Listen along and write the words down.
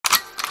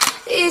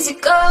easy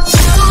go.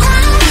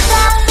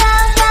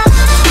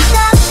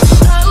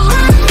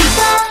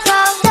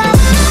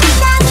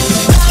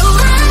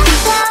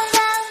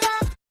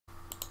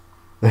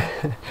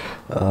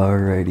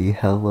 Alrighty,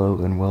 hello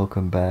and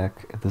welcome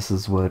back. This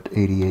is what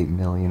 88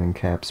 million in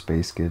cap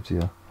space gives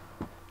you.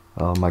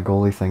 My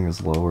goalie thing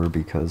is lower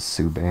because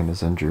Subban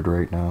is injured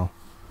right now.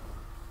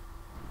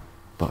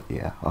 But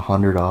yeah,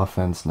 100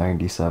 offense,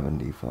 97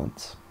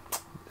 defense.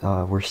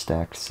 We're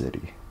stacked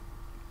city.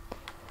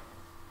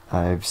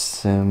 I've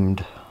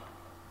simmed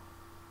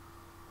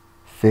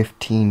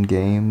 15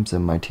 games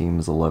and my team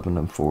is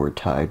 11-4,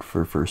 tied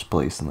for first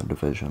place in the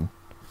division.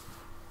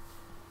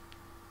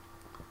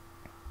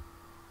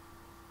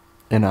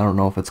 And I don't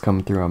know if it's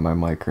coming through on my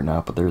mic or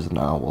not, but there's an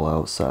owl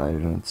outside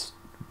and it's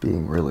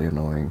being really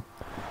annoying.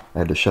 I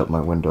had to shut my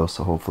window,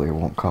 so hopefully it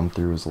won't come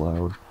through as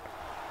loud.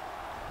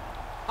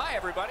 Hi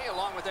everybody,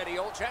 along with Eddie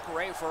Olczyk,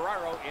 Ray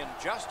Ferraro in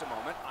just a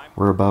moment.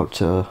 We're about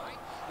to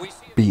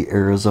beat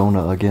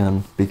Arizona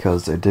again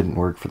because it didn't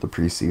work for the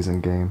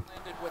preseason game.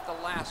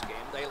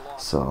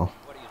 So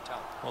What do you tell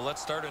them? Well,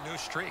 let's start a new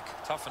streak.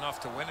 Tough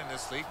enough to win in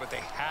this league, but they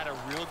had a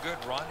real good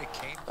run. It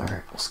came.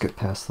 Alright, we'll skip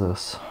past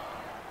this.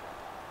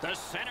 The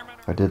centerman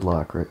I did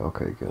lock, right?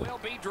 Okay, good. will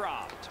be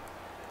dropped.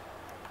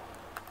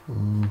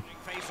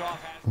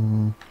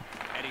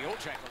 Eddie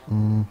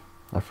Olczyk.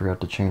 I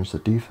forgot to change the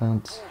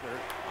defense.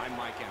 I'm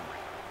Mike Emery.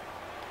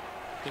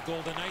 The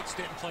Golden Knights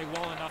didn't play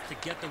well enough to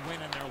get the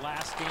win in their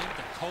last game.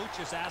 The coach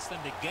has asked them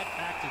to get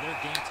back to their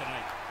game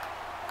tonight.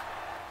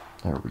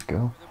 There we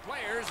go. The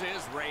players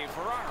is Ray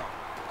Ferraro.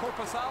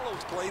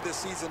 Korpisalo's play this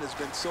season has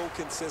been so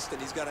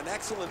consistent. He's got an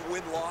excellent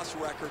win-loss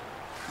record.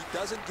 He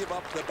doesn't give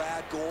up the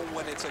bad goal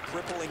when it's a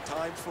crippling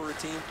time for a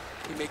team.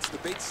 He makes the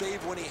big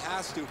save when he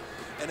has to.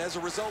 And as a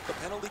result, the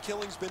penalty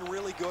killing's been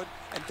really good.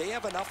 And they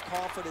have enough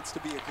confidence to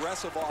be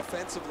aggressive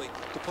offensively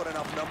to put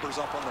enough numbers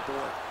up on the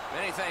board.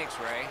 Many thanks,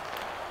 Ray.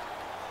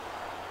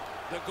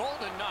 The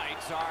Golden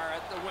Knights are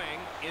at the wing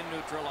in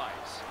neutral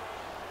ice.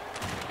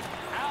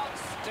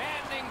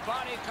 Outstanding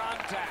body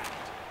contact.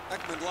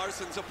 Ekman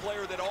Larsson's a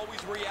player that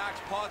always reacts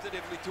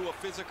positively to a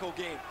physical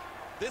game.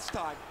 This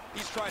time,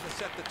 he's trying to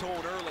set the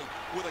tone early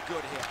with a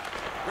good hit.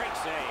 Great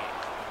save.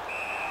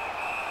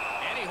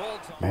 And he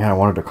holds on. Man, I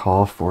wanted to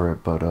call for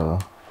it, but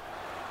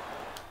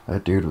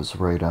that dude was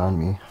right on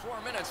me.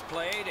 4 minutes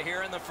played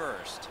here in the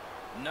first.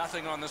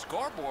 Nothing on the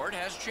scoreboard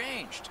has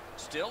changed.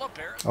 Still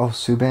apparent. Oh,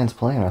 Subban's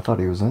playing. I thought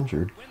he was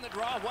injured. Win the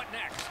draw. What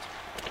next?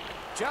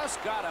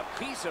 Just got a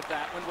piece of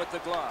that one with the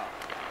glove.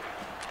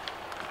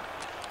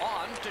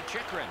 On to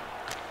Chikrin.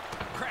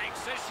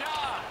 Cranks the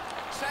shot.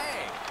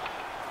 Save.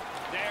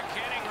 They're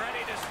getting ready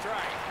to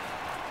strike.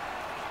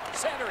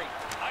 Centering.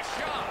 A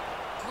shot.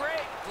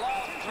 Great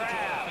glove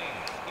grab.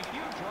 If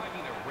you're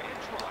driving a red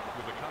truck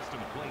with a custom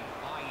plate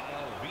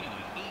ILV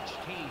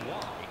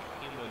HKY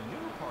in the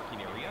new parking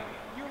area,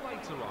 your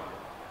lights are on.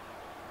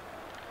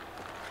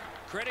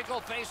 Critical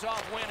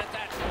face-off win at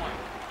that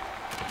point.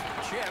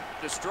 Chip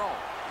to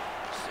Strome.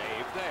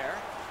 Save there.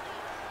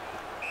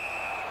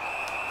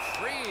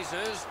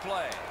 Freezes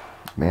play.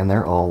 Man,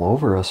 they're all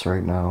over us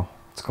right now.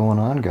 What's going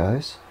on,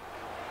 guys?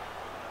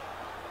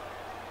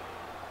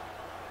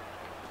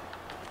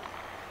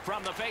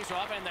 From the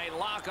face-off, and they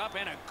lock up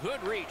in a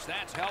good reach.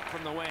 That's help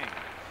from the wing.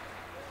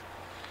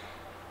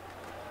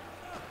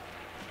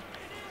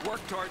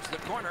 Work towards the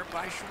corner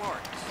by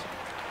Schwartz.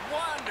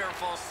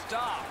 Wonderful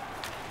stop.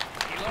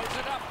 He loads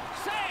it up.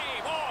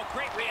 Save! Oh,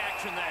 great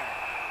reaction there.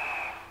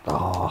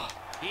 Oh,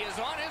 He is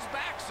on his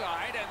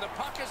backside, and the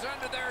puck is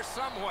under there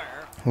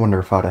somewhere. I wonder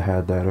if I'd have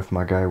had that if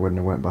my guy wouldn't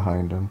have went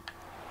behind him.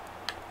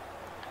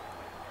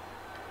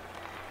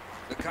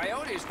 The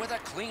Coyotes with a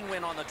clean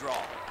win on the draw.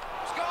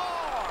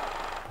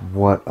 Score!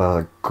 What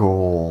a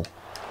goal.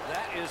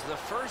 That is the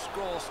first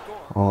goal scored.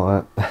 Oh,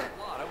 A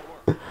lot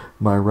of work.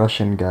 my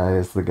Russian guy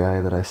is the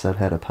guy that I said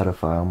had a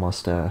pedophile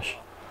mustache.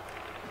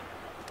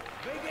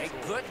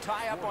 A good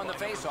tie-up on the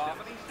face-off.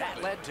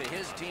 That led to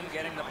his team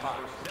getting the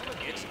puck.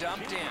 It's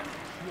dumped in.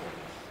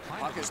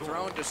 Puck is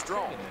thrown to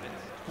Strome.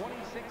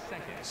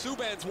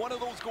 Subban's one of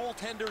those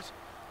goaltenders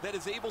that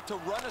is able to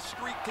run a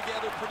streak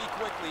together pretty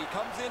quickly. He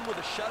comes in with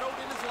a shutout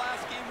in his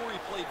last game where he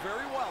played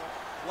very well.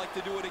 Like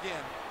to do it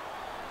again.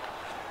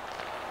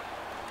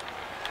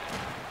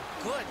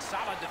 Good,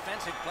 solid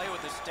defensive play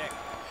with the stick.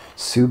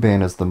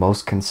 Subban is the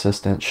most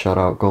consistent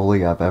shutout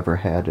goalie I've ever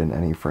had in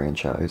any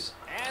franchise.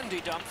 And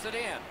he dumps it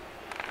in.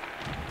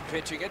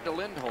 Pitching it to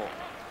Lindholm.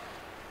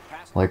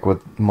 Like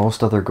with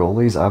most other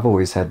goalies, I've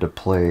always had to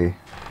play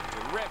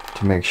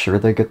to make sure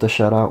they get the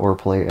shutout or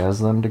play as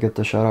them to get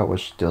the shutout,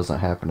 which doesn't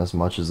happen as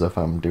much as if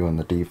I'm doing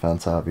the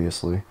defense,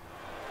 obviously.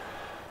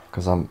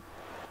 Because I'm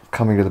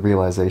coming to the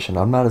realization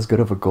I'm not as good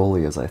of a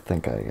goalie as I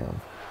think I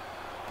am.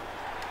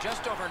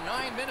 Just over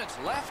 9 minutes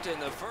left in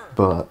the first.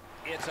 But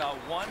It's a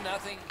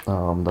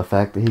 1-0. the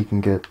fact that he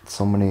can get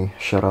so many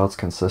shutouts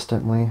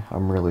consistently,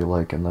 I'm really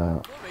liking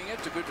that. Moving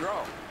it to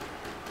Gaudreau.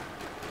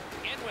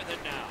 In with it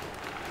now.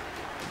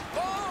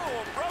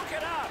 Oh, broke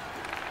it up.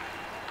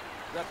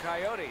 The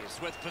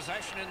Coyotes with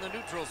possession in the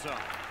neutral zone.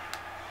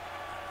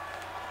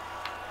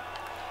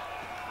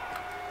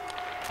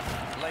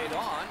 Played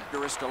on to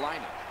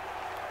Ristolainen.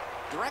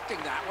 Directing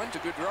that one to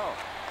Gaudreau.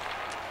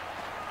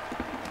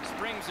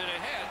 Springs it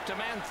ahead to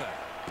Mantha.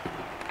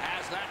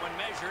 Has that one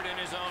measured in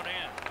his own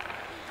end.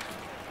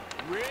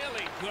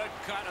 Really good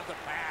cut of the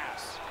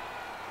pass.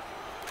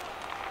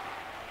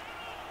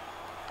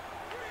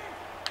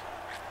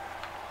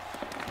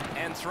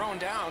 And thrown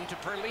down to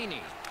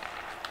Perlini.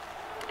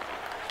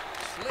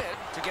 Slid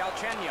to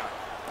Galchenyuk.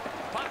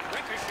 Puck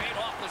ricocheted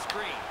off the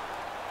screen.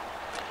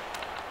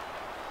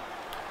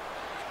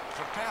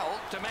 Propelled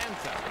to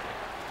Mantha.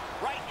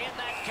 Right in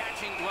that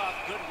catching glove.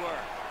 Good work.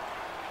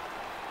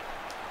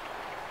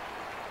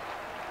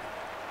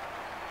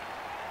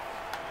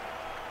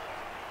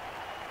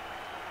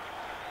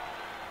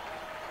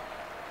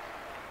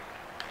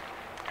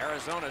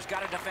 Arizona's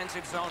got a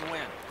defensive zone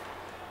win.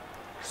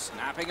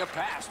 Snapping a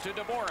pass to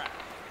Dvorak.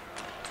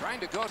 Trying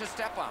to go to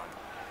Stepan.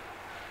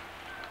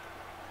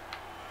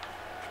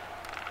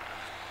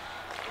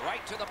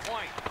 Right to the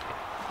point.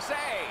 Save.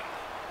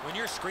 When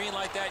you're screened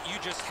like that, you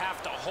just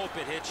have to hope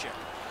it hits you.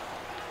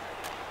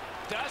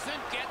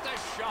 Doesn't get the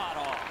shot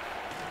off.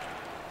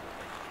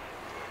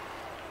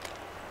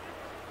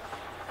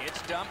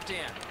 It's dumped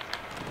in.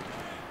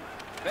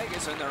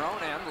 Vegas in their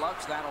own end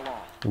lugs that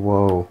along.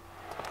 Whoa.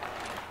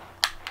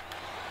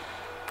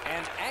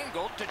 And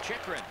angled to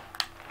Chychrun.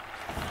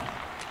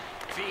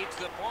 Feeds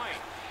the point.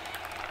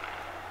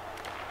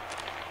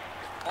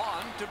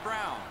 On to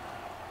Brown.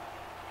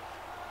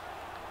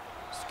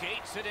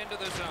 Skates it into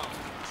the zone.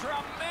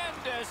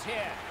 Tremendous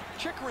hit.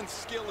 Chychrun's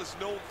skill is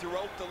known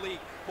throughout the league,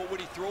 but when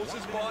he throws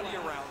his body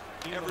around,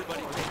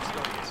 everybody takes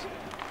notice.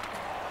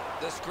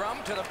 The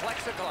scrum to the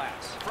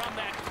plexiglass. From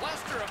that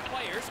cluster of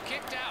players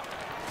kicked out.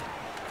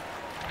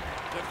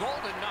 The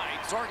Golden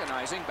Knights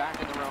organizing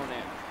back in their own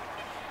end.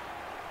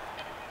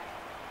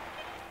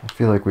 I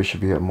feel like we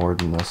should be at more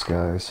than this,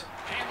 guys.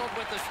 Handled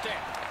with the stick.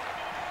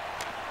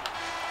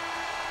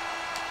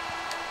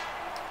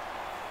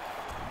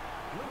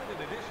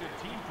 Limited edition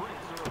team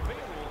prints are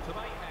available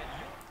tonight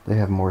at They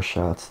have more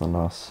shots than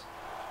us.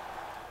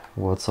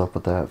 What's up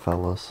with that,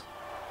 fellas?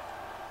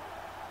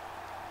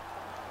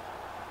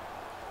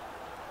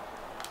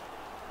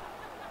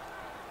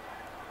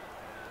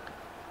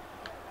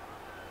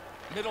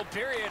 Middle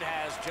period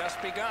has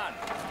just begun.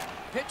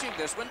 Pitching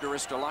this one to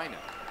Ristolainen.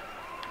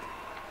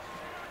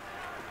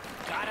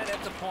 Got it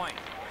at the point.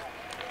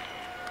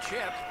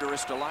 Chip to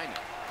Ristolainen.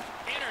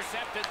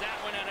 Intercepted that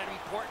one at an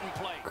important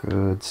play.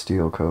 Good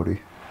steal,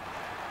 Cody.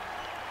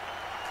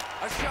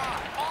 A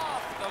shot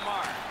off the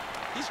mark.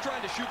 He's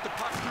trying to shoot the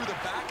puck through the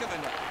back of the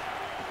net.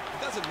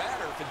 It doesn't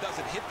matter if it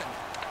doesn't hit the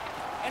net.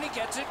 And he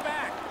gets it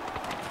back.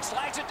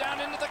 Slides it down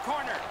into the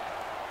corner.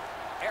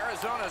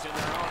 Arizona's in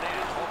their own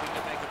end, hoping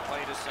to make a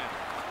play to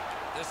center.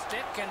 The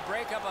stick can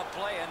break up a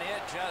play, and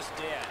it just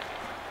did.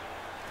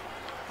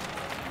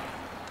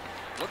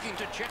 Looking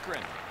to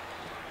Chychrun.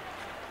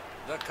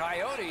 The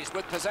Coyotes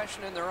with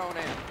possession in their own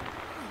end.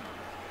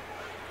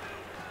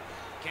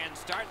 Can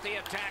start the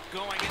attack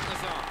going in the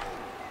zone.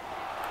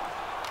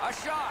 A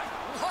shot.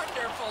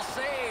 Wonderful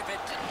save.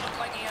 It didn't look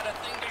like he had a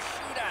thing to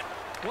shoot at.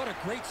 What a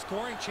great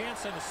scoring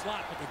chance in the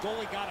slot, but the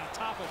goalie got on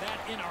top of that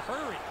in a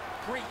hurry.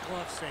 Great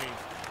glove save.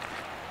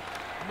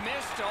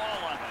 Missed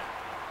all of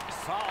it.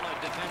 Solid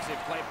defensive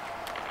play.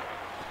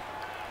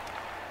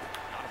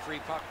 Not a free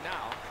puck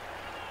now.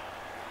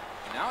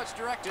 Now it's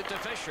directed to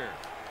Fisher.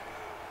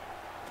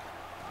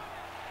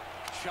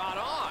 Shot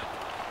on.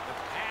 The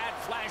pad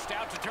flashed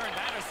out to turn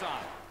that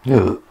aside.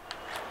 Yeah.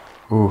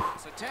 Ooh.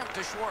 This attempt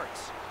to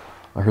Schwartz.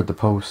 I heard the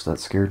post. That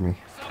scared me.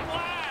 It's a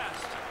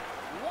blast.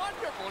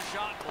 Wonderful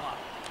shot block.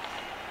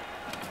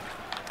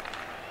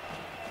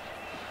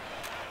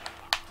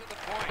 To the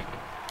point.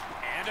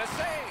 And a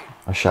save.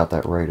 I shot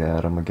that right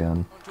at him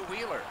again. To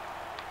Wheeler.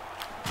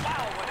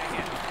 Wow, what a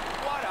hit.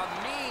 What a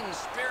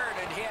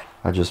mean-spirited hit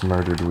I just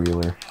murdered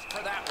Wheeler.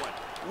 for that one.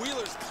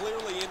 Wheeler's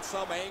clearly in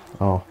some angle.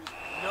 Oh.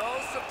 No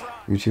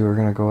surprise. You two are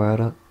gonna go at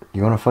it?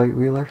 You wanna fight,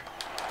 Wheeler?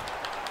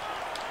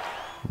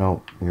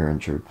 No, you're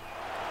injured.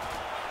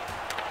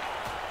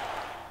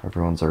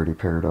 Everyone's already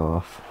paired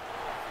off.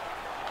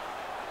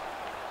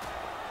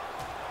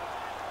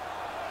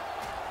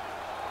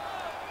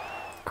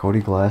 Cody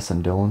Glass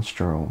and Dylan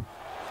Strome.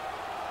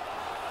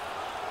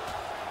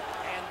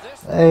 And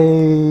this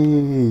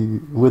Hey,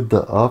 with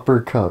the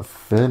uppercut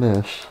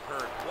finish.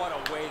 Hurt. What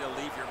a way to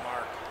leave your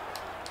mark.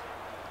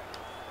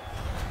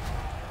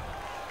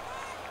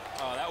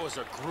 Oh, that was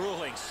a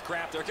grueling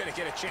scrap. They're going to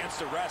get a chance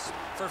to rest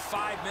for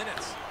 5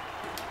 minutes.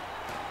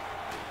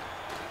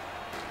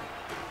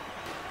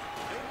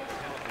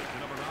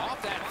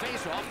 off that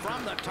faceoff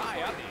from the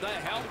tie-up, the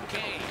help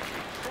came.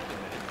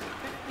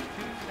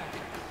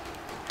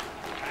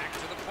 Back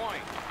to the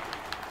point.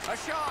 A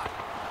shot.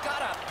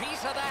 Got a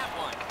piece of that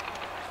one.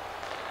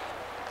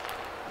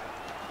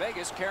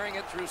 Vegas carrying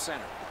it through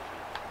center.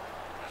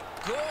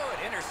 Good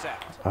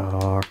intercept.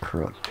 Oh,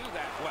 crud. Do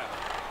that well.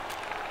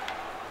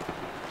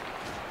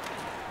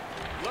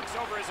 Looks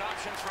over his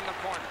options from the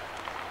corner.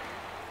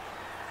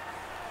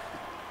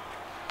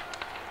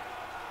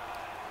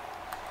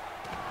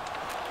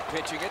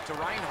 Pitching it to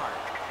Reinhardt.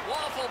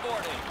 Waffle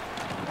boarding.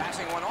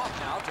 Passing one off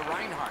now to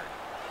Reinhardt.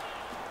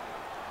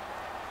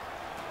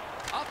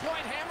 A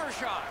point hammer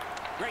shot.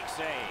 Great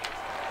save.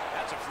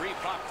 That's a free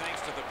puck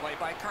thanks to the play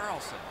by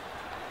Carlson.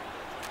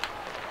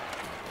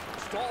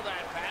 Stole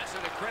that pass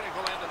in a critical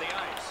end of the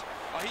ice.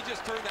 He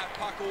just turned that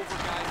puck over,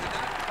 guys, and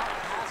that puck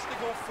has to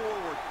go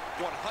forward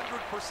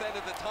 100%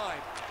 of the time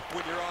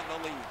when you're on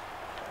the lead.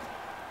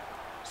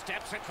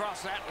 Steps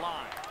across that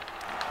line.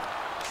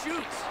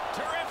 Shoots.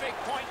 Terrific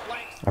point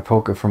blank. I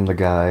poke it from the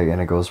guy,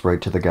 and it goes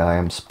right to the guy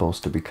I'm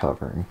supposed to be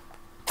covering.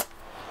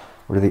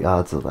 What are the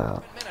odds of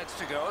that? 7 minutes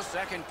to go,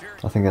 second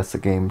period. I think that's the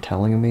game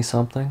telling me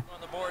something.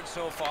 On the board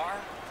so far,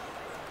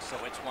 so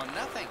it's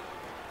 1-0.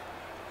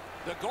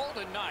 The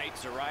Golden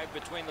Knights arrive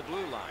between the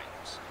blue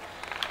lines.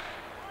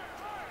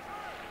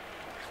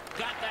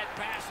 Got that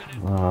pass in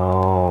it.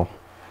 Oh.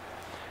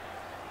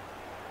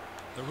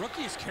 The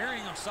rookie is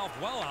carrying himself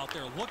well out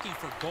there, looking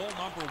for goal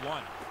number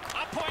 1.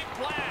 A point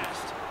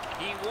blast.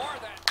 He wore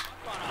that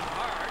on a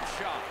hard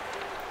shot.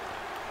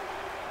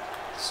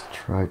 Let's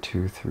try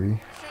 2-3.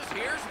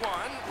 Here's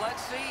one.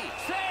 Let's see.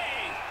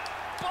 Save!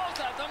 Both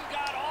of them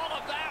got all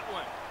of that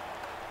one.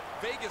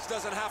 Vegas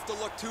doesn't have to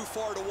look too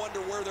far to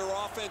wonder where their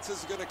offense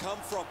is going to come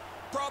from.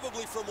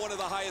 Probably from one of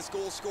the highest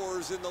goal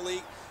scorers in the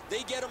league.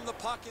 They get him the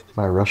puck in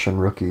My Russian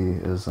rookie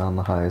is on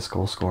the highest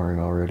goal scoring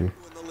already.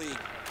 the league.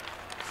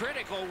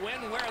 Critical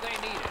win where they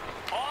need it.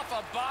 Off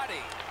a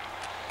body.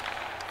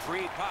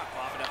 Free puck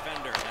off a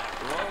defender. That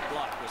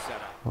roadblock was set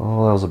up.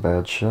 Oh, that was a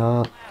bad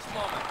shot. Last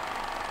moment.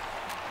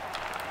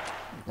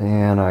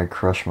 And I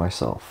crushed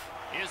myself.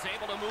 Is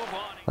able to move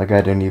on. That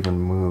guy didn't even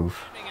move.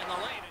 In the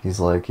lane. He's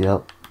like,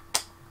 yep.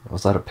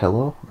 Was that a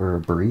pillow or a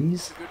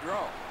breeze? Good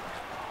draw.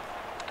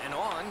 And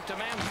on to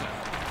Manson.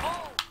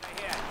 Oh, the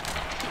hit.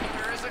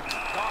 There is a...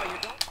 Oh, you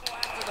don't go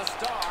after the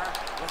star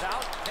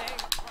without paying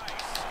the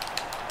price.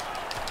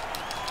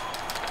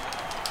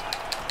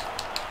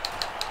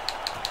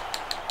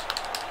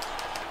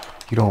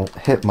 You don't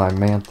hit my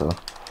Mantha.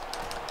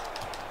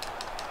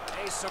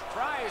 A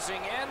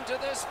surprising end to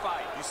this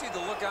fight. You see the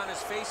look on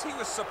his face? He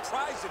was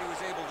surprised that he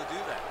was able to do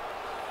that.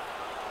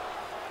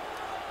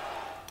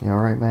 You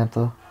alright,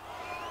 Mantha?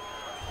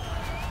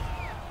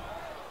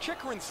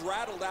 Chikrin's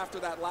rattled after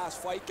that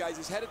last fight, guys.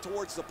 He's headed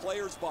towards the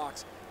player's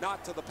box,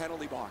 not to the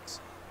penalty box.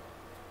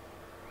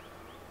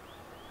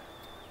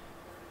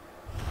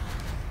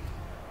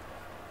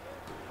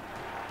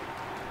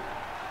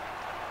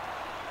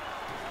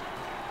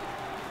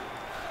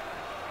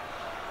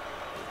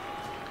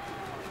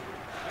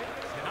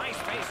 Nice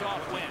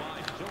face-off win.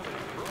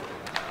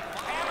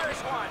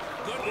 Hammers one.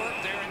 Good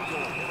work there in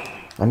goal.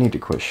 I need to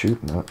quit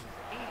shooting it.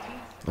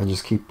 I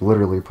just keep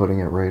literally putting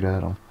it right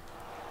at him.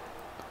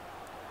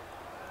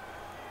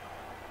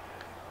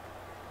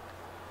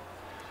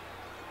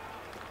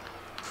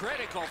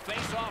 Critical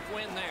face-off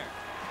win there.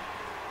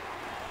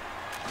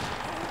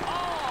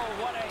 Oh,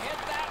 what a hit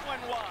that one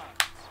was.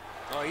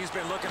 Oh, he's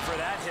been looking for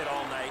that hit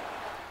all night.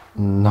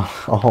 No,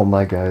 all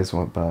my guys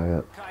went by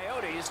it.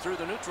 Coyotes through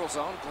the neutral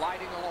zone,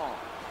 gliding along.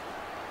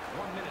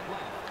 1 minute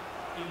left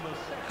in the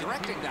second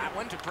Directing period. that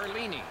one to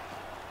Perlini.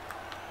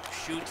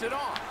 Shoots it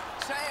on.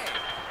 Save.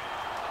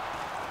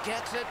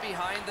 Gets it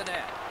behind the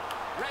net.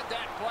 Read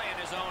that play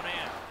in his own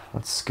end.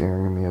 That's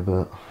scaring me a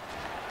bit.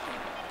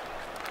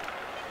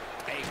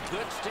 A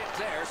good stick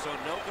there, so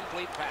no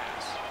complete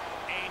pass.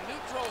 A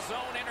neutral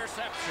zone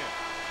interception.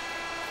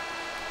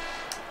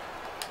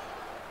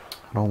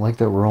 I don't like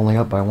that we're only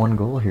up by 1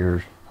 goal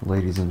here,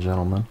 ladies and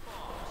gentlemen.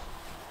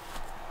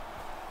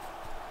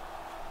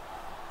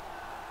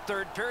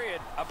 Third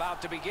period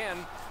about to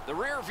begin. The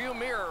rear view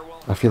mirror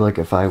will... I feel like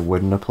if I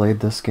wouldn't have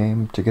played this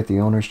game to get the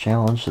owner's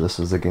challenge, this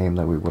is a game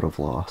that we would have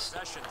lost.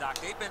 Possession, Doc.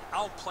 They've been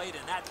outplayed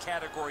in that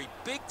category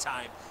big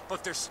time,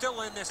 but they're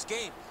still in this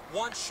game.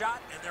 One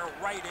shot, and they're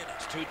right in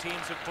it. Two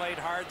teams have played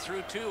hard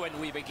through 2, and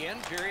we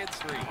begin period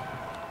 3.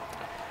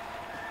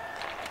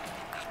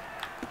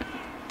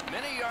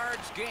 Many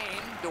yards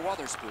gained to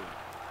Wotherspoon.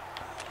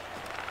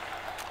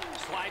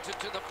 Slides it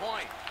to the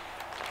point.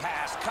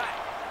 Pass cut.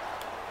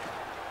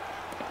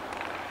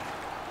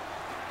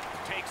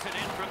 Takes it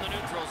in from the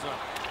neutral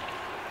zone.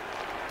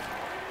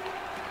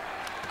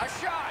 A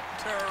shot.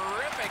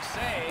 Terrific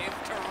save.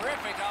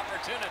 Terrific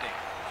opportunity.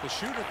 The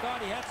shooter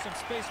thought he had some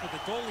space, but the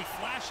goalie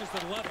flashes to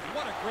the left.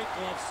 What a great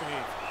glove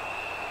save.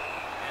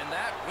 And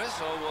that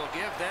whistle will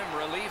give them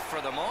relief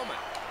for the moment.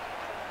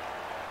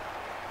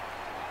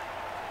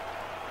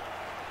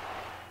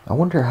 I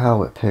wonder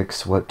how it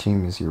picks what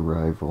team is your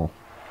rival.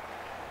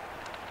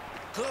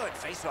 Good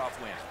face-off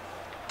win.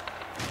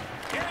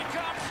 Here it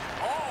comes.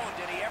 Oh,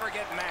 did he ever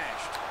get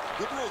mashed?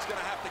 Goodrow's going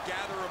to have to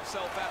gather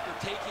himself after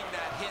taking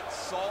that hit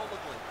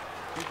solidly.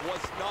 He was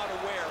not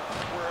aware of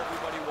where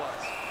everybody was.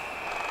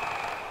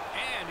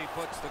 And he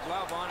puts the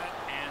glove on it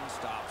and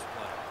stops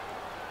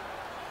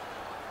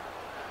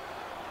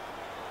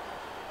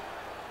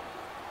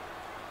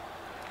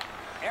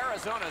play.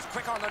 Arizona's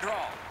quick on the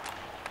draw.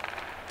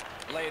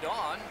 Laid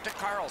on to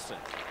Carlson.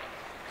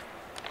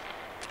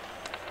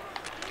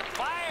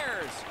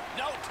 Fires.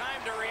 No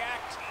time to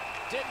react.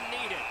 Didn't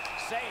need it.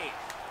 Save.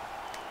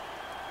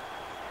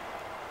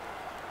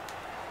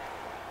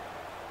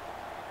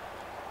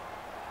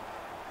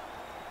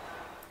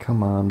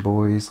 Come on,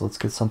 boys. Let's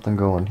get something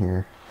going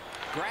here.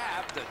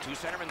 Grabbed. The two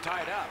centermen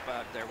tied up,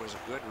 but there was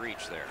a good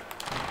reach there.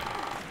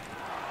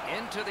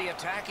 Into the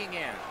attacking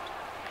end.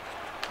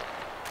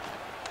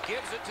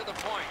 Gives it to the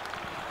point.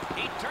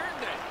 He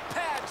turned it.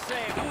 Pad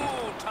save.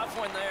 Ooh, tough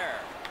one there.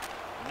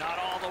 Not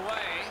all the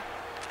way.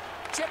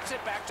 Chips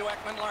it back to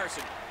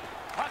Ekman-Larsson.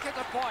 Puck at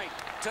the point.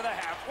 To the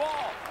half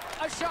wall.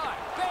 A shot.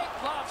 Big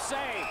glove save.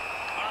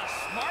 A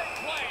smart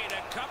play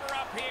to cover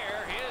up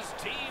here. His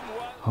team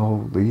was...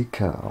 Holy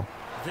cow.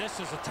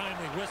 This is a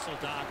timely whistle,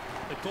 Doc.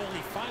 The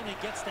goalie finally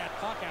gets that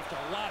puck after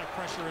a lot of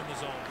pressure in the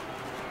zone.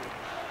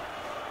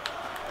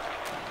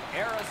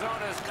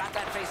 Arizona's got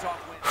that face-off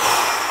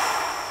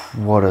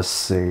win. What a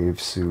save,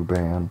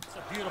 Subban. It's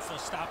a beautiful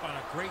stop on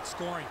a great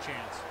scoring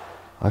chance.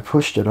 I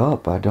pushed it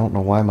up. I don't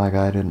know why my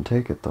guy didn't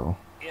take it, though.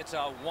 It's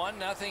a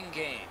 1-0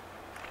 game.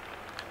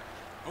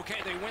 Okay,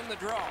 they win the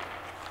draw.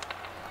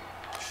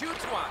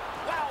 Shoots one.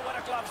 Wow,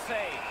 what a glove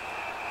save.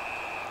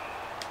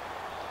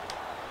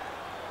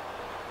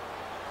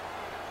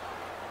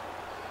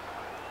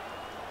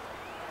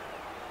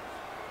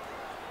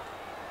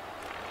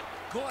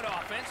 Good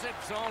offensive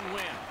zone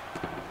win.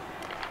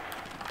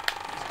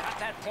 He's got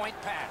that point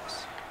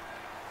pass.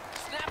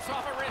 Snaps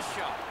off a wrist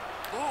shot.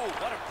 Ooh,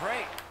 what a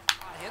break.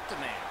 Hit the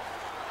man.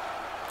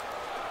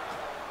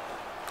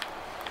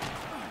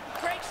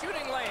 Great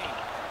shooting lane.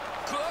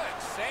 Good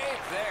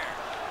save there.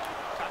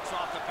 Cuts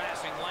off the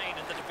passing lane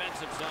in the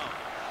defensive zone.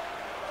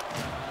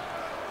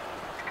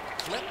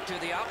 Flip to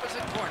the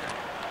opposite corner.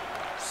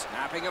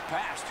 Snapping a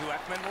pass to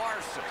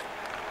Ekman-Larsson.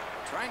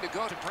 Trying to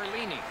go to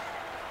Perlini.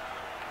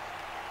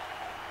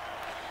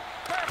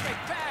 Perfect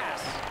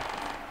pass.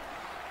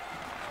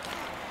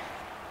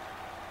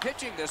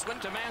 Pitching this one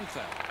to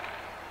Mantha.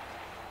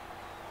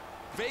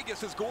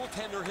 Vegas'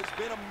 goaltender has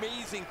been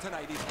amazing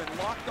tonight. He's been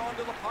locked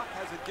onto the puck,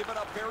 hasn't given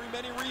up very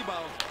many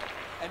rebounds,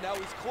 and now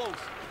he's close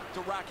to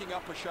racking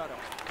up a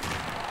shutout.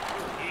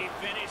 He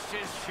finished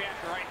his check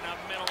right in the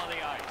middle of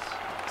the ice.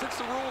 Since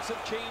the rules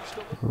have changed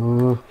a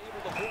little,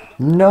 able to hold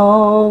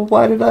No,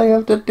 why did I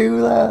have to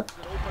do that?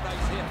 an open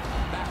ice hit.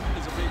 That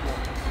is a big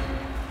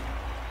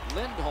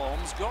one.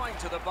 Lindholm's going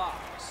to the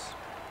box.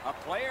 A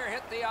player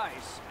hit the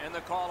ice, and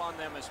the call on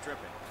them is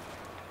tripping.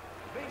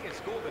 Vegas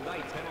Golden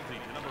Knights penalty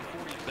to number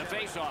 47. The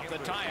face-off, the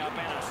tie-up,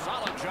 and a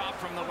solid job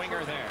from the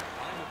winger there.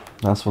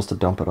 Not supposed to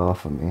dump it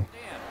off of me. A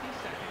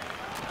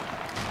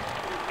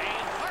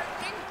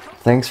heartening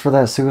Thanks for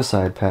that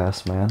suicide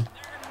pass, man.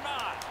 They're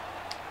not.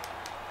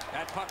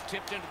 That puck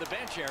tipped into the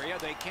bench area.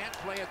 They can't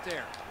play it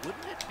there.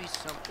 Wouldn't it be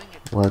something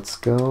if... Let's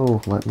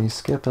go. Let me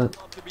skip it.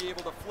 Love to be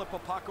able to flip a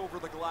puck over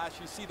the glass.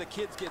 You see the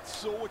kids get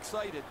so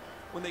excited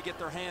when they get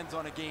their hands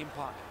on a game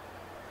puck.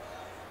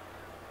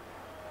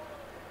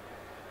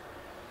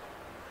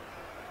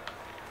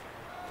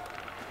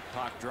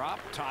 Puck drop,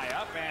 tie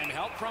up, and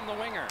help from the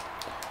winger.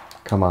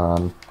 Come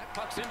on. That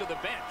puck's into the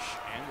bench,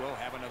 and we'll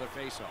have another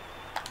face-off.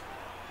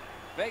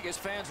 Vegas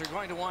fans are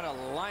going to want to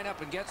line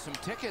up and get some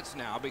tickets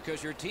now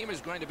because your team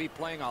is going to be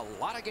playing a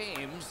lot of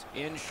games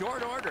in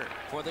short order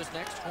for this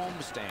next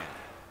homestand.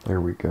 There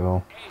we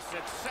go. A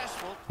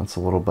successful That's a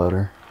little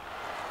better.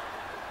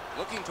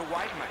 looking to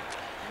Weidman.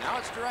 Now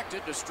it's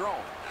directed to Strome.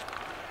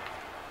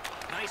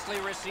 Nicely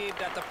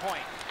received at the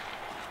point.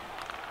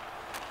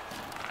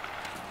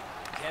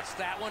 Gets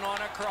that one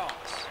on across.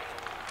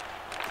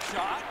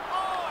 Shot.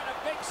 Oh, and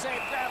a big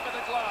save grab with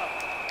the glove.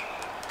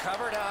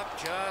 Covered up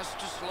just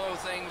to slow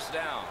things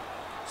down.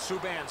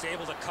 Subban's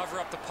able to cover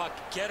up the puck,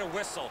 get a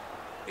whistle.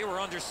 They were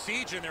under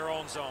siege in their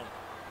own zone.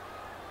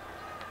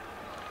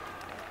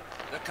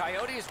 The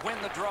Coyotes win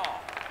the draw.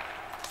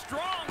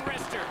 Strong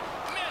wrister.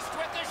 Missed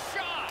with the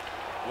shot.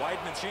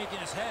 Weidman shaking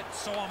his head.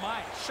 So am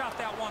I. Shot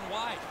that one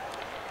wide.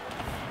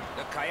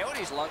 The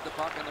Coyotes lug the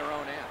puck in their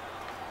own end.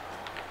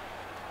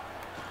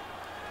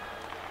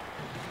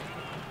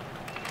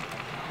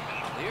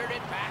 Cleared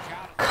it back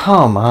out.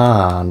 Come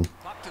on.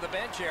 Puck to the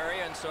bench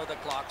area, and so the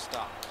clock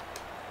stops.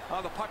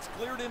 The puck's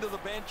cleared into the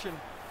bench, and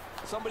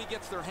somebody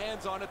gets their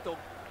hands on it. They'll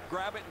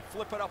grab it and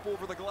flip it up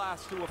over the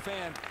glass to a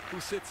fan who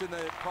sits in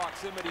the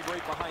proximity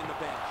right behind the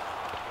bench.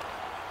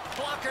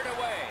 Blockered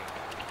away.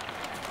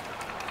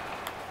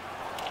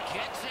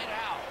 Gets it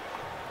out.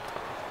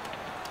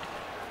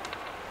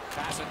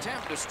 Pass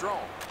attempt to Strome.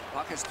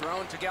 Puck is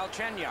thrown to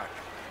Galchenyuk.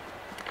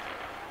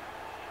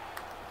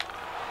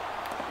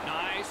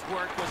 Nice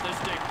work with the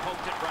stick.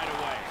 Poked it right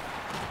away.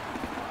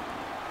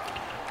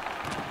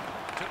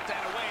 Took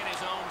that away in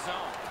his own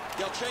zone.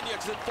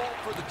 Galchenyuk's at fault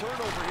for the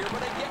turnover here,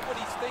 but I get what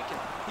he's thinking.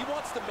 He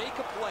wants to make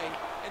a play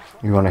and try.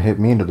 You want to hit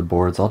me into the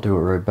boards, I'll do it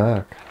right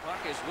back. That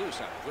puck is loose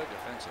on a good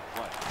defensive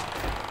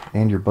play.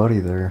 And your buddy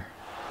there.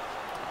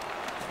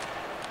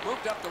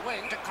 Moved up the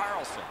wing to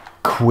Carlson.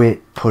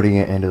 Quit putting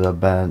it into the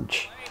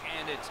bench.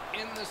 And it's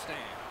in the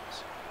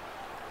stands.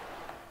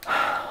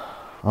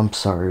 I'm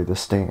sorry, the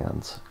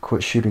stands.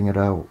 Quit shooting it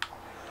out.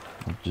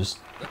 Just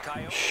The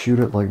Coyotes shoot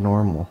it like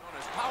normal. on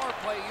his power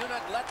play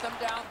unit led let them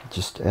down.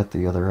 Just at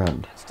the other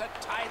end. To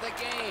tie the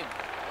game.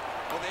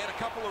 Well, they had a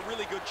couple of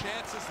really good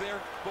chances there,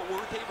 but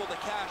weren't able to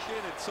cash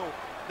in. And so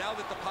now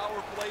that the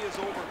power play is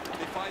over,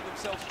 they find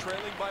themselves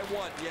trailing by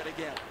 1 yet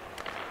again.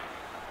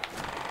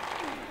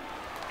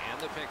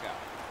 And the pickup.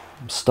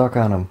 I'm stuck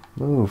on him.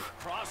 Move.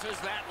 Crosses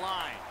that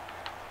line.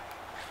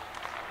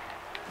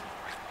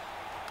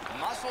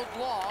 Muscled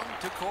long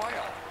to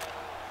Coyle.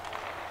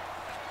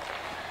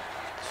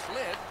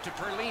 Slid to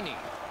Perlini.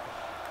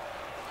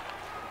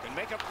 Can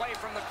make a play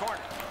from the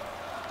corner.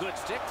 Good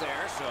stick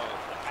there, so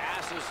the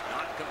pass is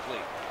not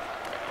complete.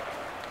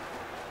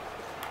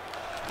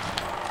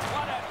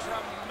 What a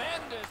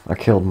tremendous... I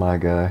killed my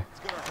guy. It's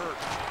going to hurt.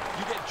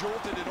 You get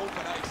jolted in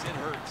open ice, it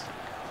hurts.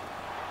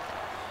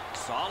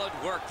 Solid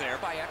work there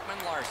by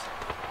Ekman-Larsson.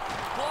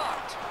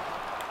 Blocked.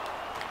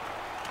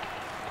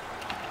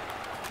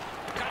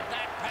 Got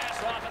that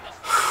pass off at the...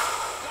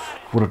 Got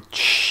it. What a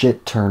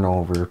shit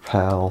turnover,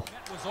 pal.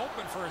 Net was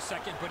open for a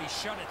second, but he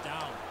shut it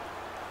down.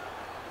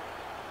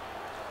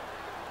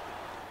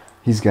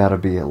 He's got to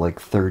be at like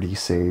 30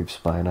 saves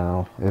by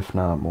now, if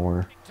not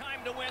more.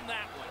 Time to win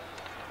that one.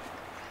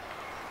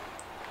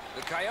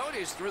 The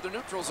Coyotes through the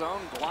neutral zone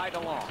glide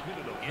along.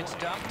 It's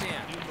dumped in.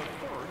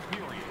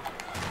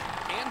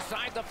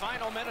 Inside the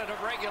final minute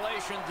of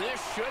regulation, this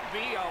should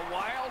be a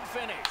wild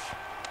finish.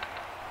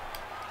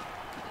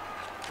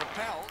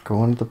 Capel.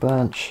 Go in the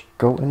bench.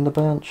 Go in the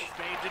bench.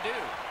 Made to do.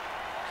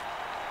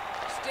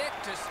 Stick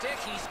to stick,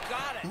 he's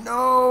got it.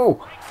 No!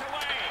 Breaks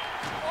away.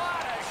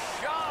 What a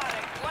shot!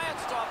 It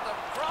glanced off the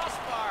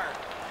crossbar.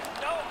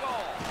 No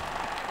goal.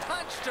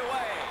 Punched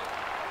away.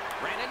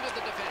 Ran into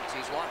the defense.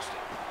 He's lost it.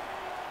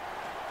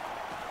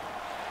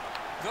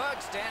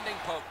 Good standing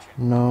poke check.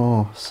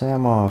 No,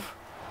 Samov.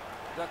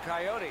 The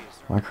Coyotes.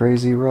 My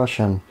crazy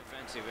Russian.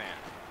 Defensive end.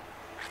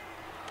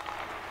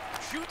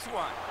 Shoots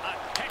one. A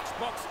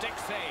textbook stick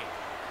save.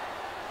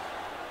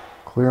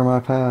 Clear my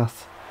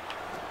path.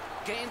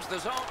 Gains the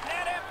zone.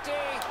 Net empty.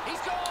 He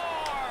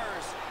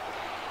scores.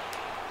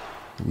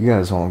 You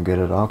guys won't get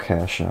it. I'll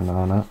cash in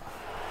on it.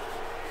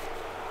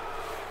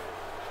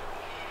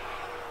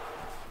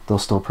 They'll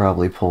still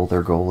probably pull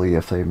their goalie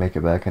if they make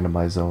it back into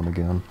my zone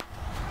again.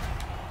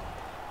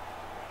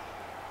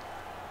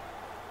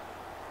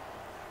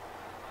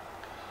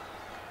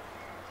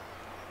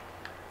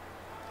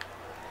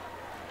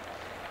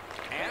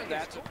 And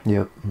that's it.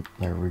 Yep,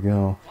 there we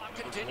go. Clock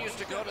continues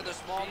to go to the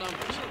small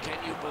numbers. Can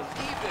you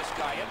believe this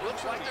guy? It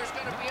looks like there's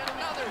going to be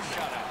another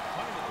shutout.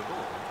 Time at the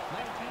goal,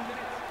 19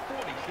 minutes,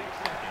 46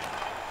 seconds.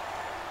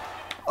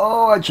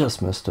 Oh, I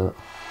just missed it.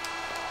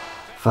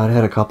 If I'd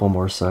had a couple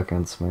more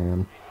seconds,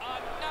 man.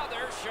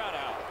 Another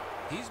shutout.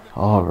 He's been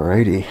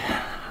Alrighty.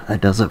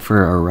 That does it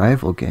for our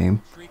rival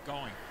game. streak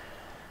going.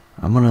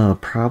 I'm gonna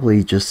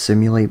probably just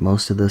simulate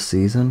most of this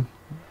season.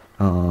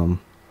 But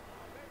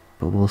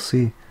we'll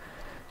see.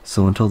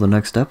 So until the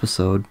next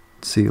episode,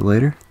 see you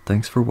later.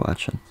 Thanks for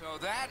watching. So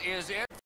that is it.